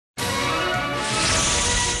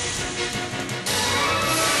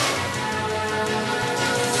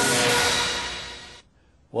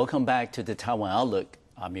Welcome back to the Taiwan Outlook.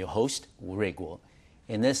 I'm your host, Wu Ruiguo.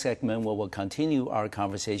 In this segment, we will continue our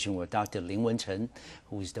conversation with Dr. Lin Wen-cheng,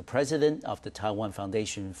 who is the president of the Taiwan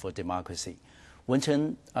Foundation for Democracy.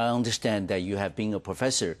 Wen-cheng, I understand that you have been a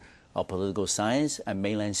professor of political science and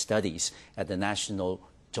mainland studies at the National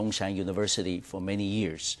Zhongshan University for many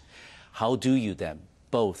years. How do you then,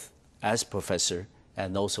 both as professor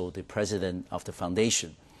and also the president of the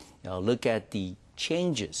foundation, look at the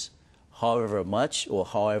changes, however much or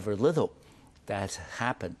however little, that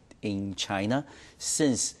happened in China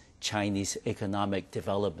since Chinese economic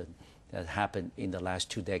development that happened in the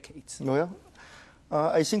last 2 decades? Well,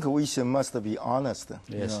 I think we must be honest.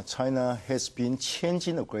 Yes. China has been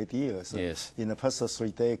changing a great deal Yes. in the past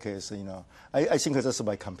 3 decades. I think that's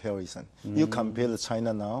by comparison. You compare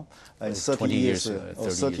China now, 30 years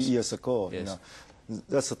or 30 years ago. Yes.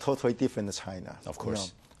 That's a totally different China. Of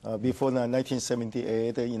course. Before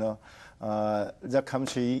 1978, that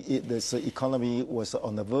country, the economy was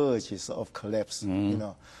on the verge of collapse.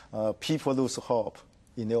 People lose hope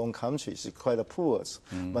in their own countries, quite poor.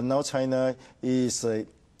 But now China is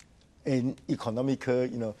an economical,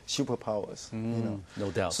 superpowers.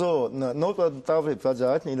 No doubt. So no doubt about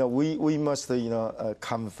that. We must,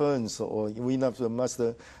 confirm or we must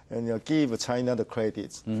give China the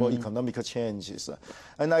credit for economic changes.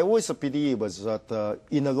 And I always believe that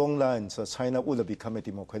in the long run, China would become a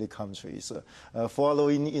democratic country.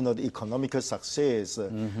 Following, the economic success,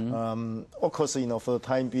 of course, for the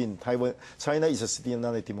time being, China is still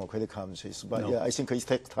not a democratic country. But yeah, I think it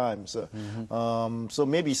takes time. So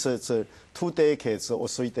maybe it's 2 decades or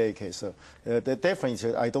 3 decades.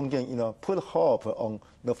 Definitely, I don't think, put hope on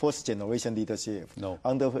the first generation leadership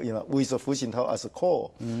under, with Hu Jintao as a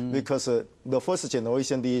core, because the first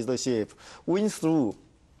generation leadership went through,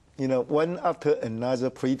 one after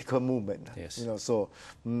another political movement. Yes. So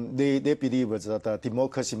they believe that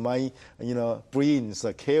democracy might, bring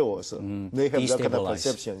chaos. They have that kind of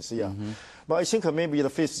perceptions. Yeah. But I think maybe the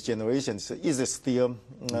 5th generation is still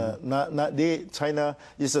China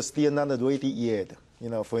is still not ready yet.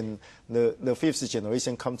 When the 5th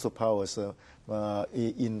generation comes to power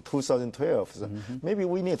in 2012, maybe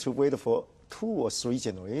we need to wait for 2 or 3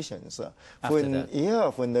 generations. When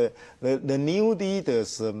the new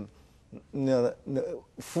leaders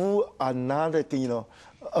who are not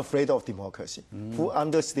afraid of democracy, who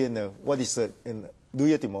understand what is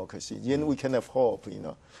real democracy, then we can have hope.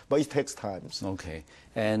 But it takes time. Okay.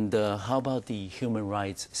 And how about the human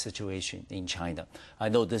rights situation in China? I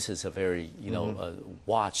know this is a very,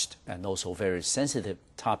 watched and also very sensitive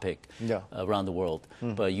topic around the world.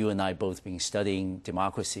 But you and I both been studying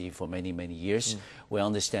democracy for many, many years. We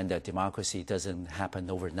understand that democracy doesn't happen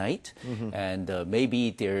overnight. And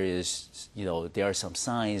maybe there is, there are some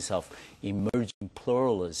signs of emerging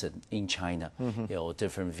pluralism in China,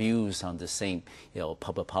 different views on the same,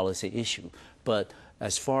 public policy issue. But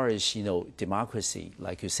as far as, democracy,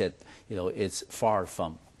 like you said, it's far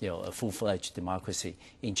from, a full-fledged democracy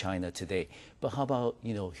in China today. But how about,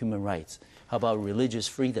 human rights? How about religious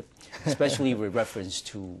freedom, especially with reference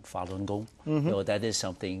to Falun Gong? That is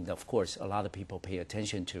something, of course, a lot of people pay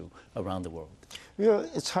attention to around the world. Yeah,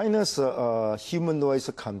 China's human rights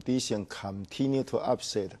condition continue to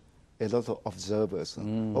upset a lot of observers.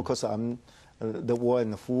 Of course, I'm the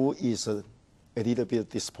one who is a little bit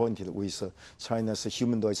disappointed with China's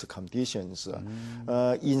human rights conditions.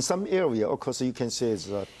 In some area, of course, you can say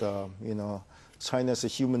that China's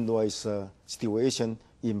human rights situation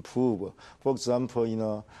improve. For example,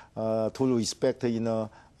 to respect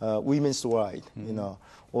women's rights,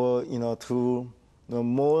 or to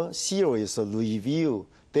more serious review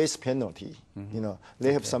death penalty.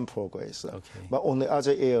 They have some progress. But on the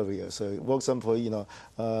other areas, for example,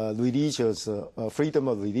 religious freedom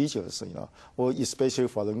of religious, or especially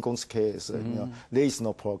Falun Gong's case, there is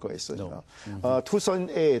no progress.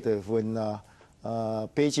 2008, when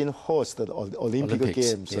Beijing hosted the Olympic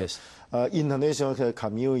Games, international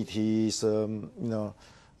communities,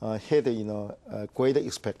 had great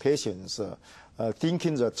expectations,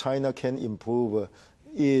 thinking that China can improve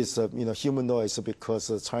is human rights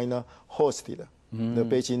because China hosted the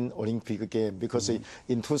Beijing Olympic Games. Because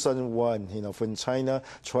in 2001, when China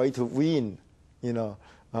tried to win,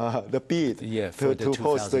 the bid to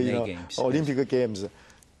host the Olympic Games,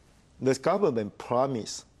 the government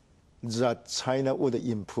promised that China would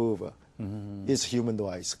improve its human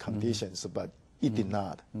rights conditions, but it did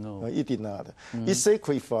not. No. It did not. It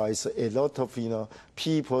sacrificed a lot of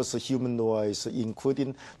people's human rights,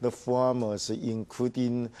 including the farmers,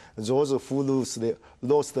 including those who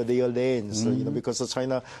lost their lands, because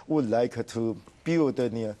China would like to build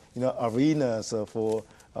arenas for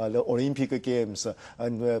the Olympic Games,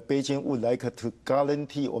 and Beijing would like to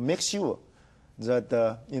guarantee or make sure that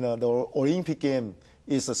the Olympic game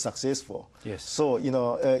is successful. Yes. So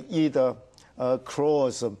it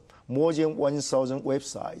cross more than 1,000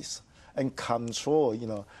 websites and control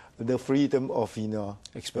the freedom of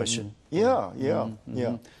expression. Yeah.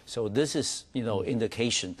 So this is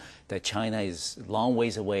indication that China is a long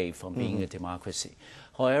ways away from being a democracy.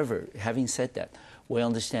 However, having said that, we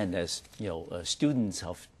understand as students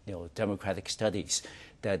of democratic studies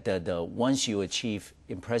that once you achieve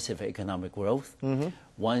impressive economic growth,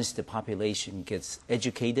 once the population gets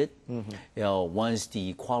educated, once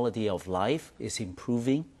the quality of life is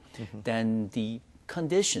improving, then the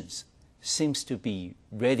conditions seems to be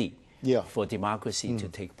ready for democracy to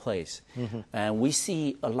take place. And we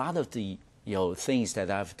see a lot of the things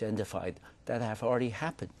that I've identified that have already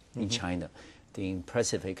happened in China. The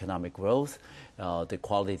impressive economic growth, the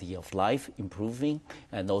quality of life improving,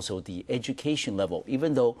 and also the education level,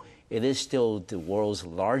 even though it is still the world's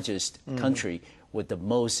largest country with the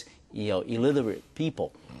most illiterate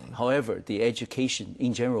people. However, the education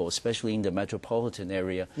in general, especially in the metropolitan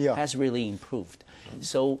area, has really improved.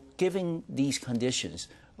 So given these conditions,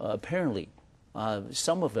 apparently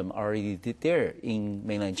some of them are already there in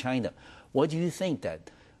mainland China. What do you think that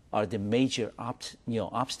are the major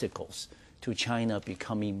obstacles to China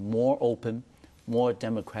becoming more open, more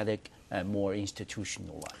democratic, and more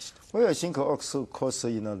institutionalized? Well, I think also, of course,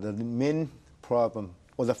 the main problem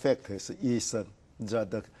or the factors is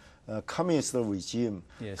that the communist regime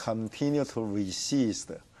continue to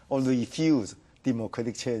resist or refuse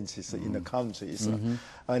democratic changes in the countries.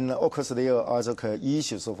 And of course, there are other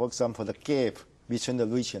issues. So, for example, the gap between the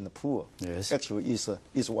rich and the poor actually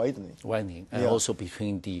is widening. And also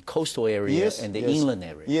between the coastal area and the inland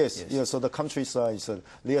area. Yes. So the countryside,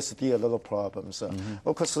 there are still a lot of problems.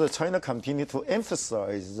 Of course, China continue to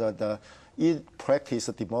emphasize that it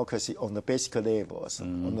practices democracy on the basic levels,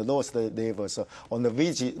 on the lowest levels, on the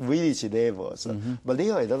village levels. But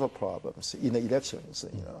there are a lot of problems in the elections.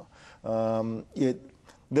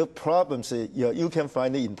 The problems you can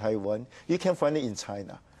find it in Taiwan, you can find it in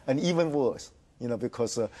China, and even worse.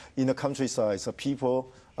 Because in the countryside,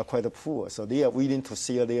 people are quite poor, so they are willing to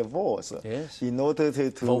sell their votes in order to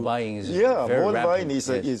vote buying is very vote rapid. buying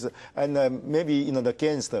is and maybe the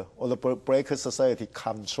gangster or the breaker society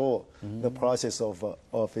control the process of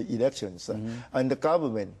elections, and the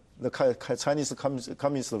government, the Chinese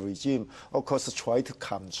communist regime, of course, try to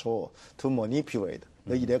control, to manipulate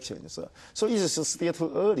the elections. So it is still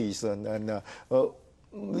too early, and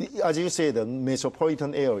as you say, the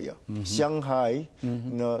metropolitan area, Shanghai,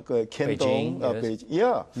 Canton,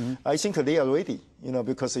 Beijing, I think they are ready,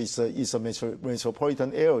 because it's a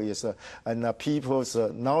metropolitan area, and people's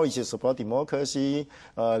knowledge about democracy,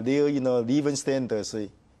 their living standards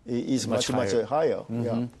is much higher.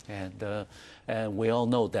 And we all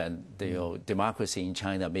know that democracy in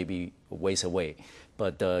China may be ways away,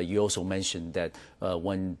 but you also mentioned that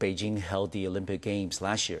when Beijing held the Olympic Games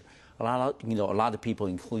last year, a lot of people,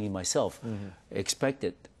 including myself,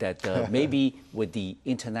 expected that maybe with the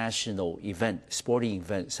international event, sporting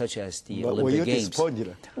event such as the Olympic Games.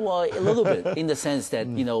 Disappointed? Well, a little bit, in the sense that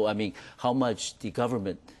how much the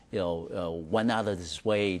government went out of its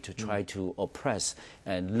way to try to oppress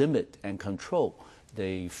and limit and control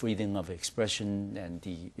the freedom of expression and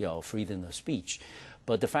the freedom of speech.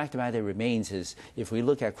 But the fact of the matter remains is, if we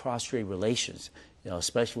look at cross-strait relations,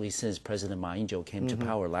 especially since President Ma Ying-jeou came to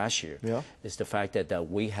power last year, is the fact that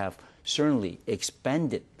we have certainly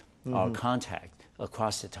expanded our contact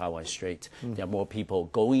across the Taiwan Strait. There are more people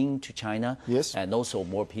going to China, and also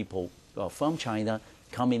more people from China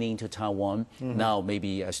coming into Taiwan, now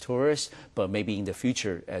maybe as tourists, but maybe in the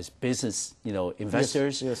future as business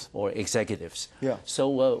investors or executives.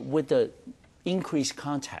 So with the increased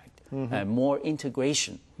contact and more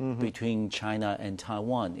integration between China and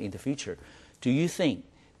Taiwan in the future, do you think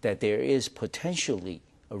that there is potentially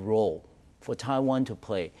a role for Taiwan to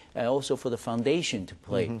play, and also for the foundation to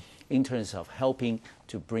play, in terms of helping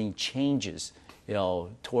to bring changes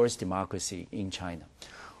towards democracy in China?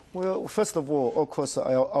 Well, first of all, of course,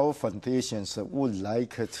 our foundations would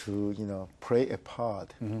like to play a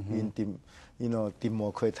part in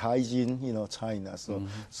democratizing China.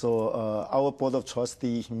 So our board of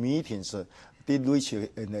trustees meetings did reach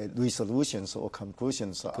resolutions or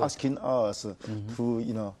conclusions asking us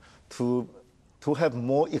to have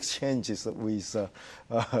more exchanges with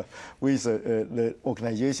the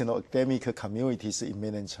organization or academic communities in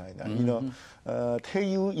mainland China. Tell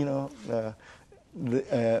you,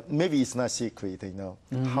 maybe it's not secret.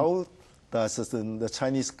 How does the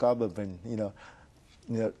Chinese government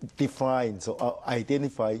define or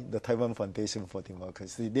identify the Taiwan Foundation for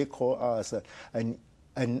Democracy. They call us an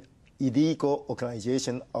illegal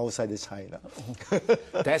organization outside of China.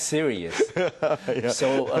 That's serious. Yeah.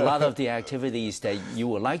 So a lot of the activities that you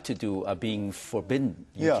would like to do are being forbidden.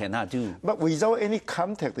 You cannot do. But without any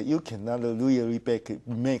contact, you cannot really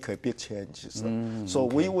make a big change. So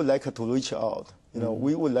we would like to reach out.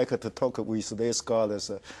 We would like to talk with their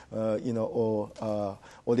scholars, or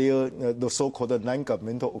their the so-called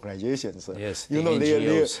non-governmental organizations. Yes,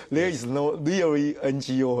 there is no really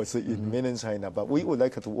NGOs in mainland China, but we would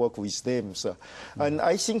like to work with them. And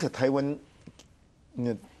I think Taiwan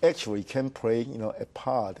actually can play a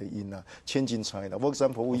part in changing China. For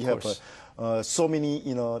example, we have so many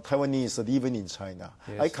Taiwanese living in China.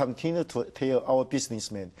 Yes. I continue to tell our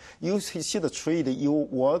businessmen, you should treat your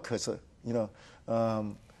workers, well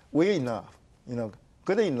enough,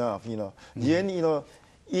 good enough, then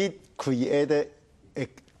it created a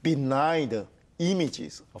benign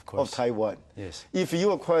images of Taiwan. Yes. If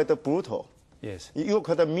you are quite brutal, yes, you are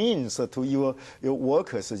quite mean to your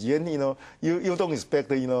workers, then you don't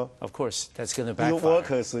expect of course that's going to backfire. Your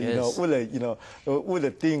workers yes.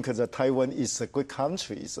 would think that Taiwan is a good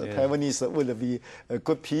country. So Taiwanese will be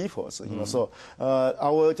good people. So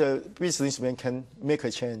our businessmen can make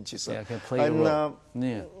a change. Yeah, can play a role.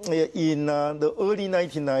 In the early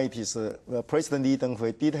 1990s, President Lee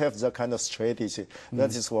Teng-hui did have that kind of strategy.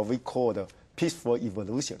 That is what we call the peaceful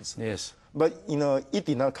evolutions. Yes. But it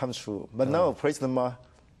did not come true. But now President Ma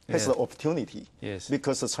has the opportunity,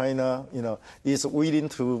 because China, is willing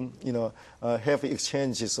to, have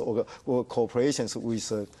exchanges or cooperations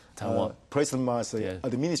with President Ma's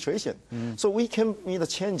administration. So we can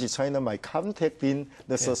change China by contacting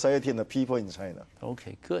the society and the people in China.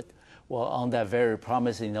 Okay, good. Well, on that very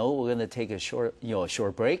promising note, we're going to take a short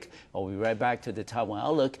break. We'll be right back to the Taiwan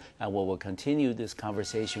Outlook, and we will continue this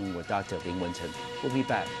conversation with Dr. Lin Wen-cheng. We'll be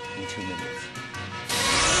back in 2 minutes.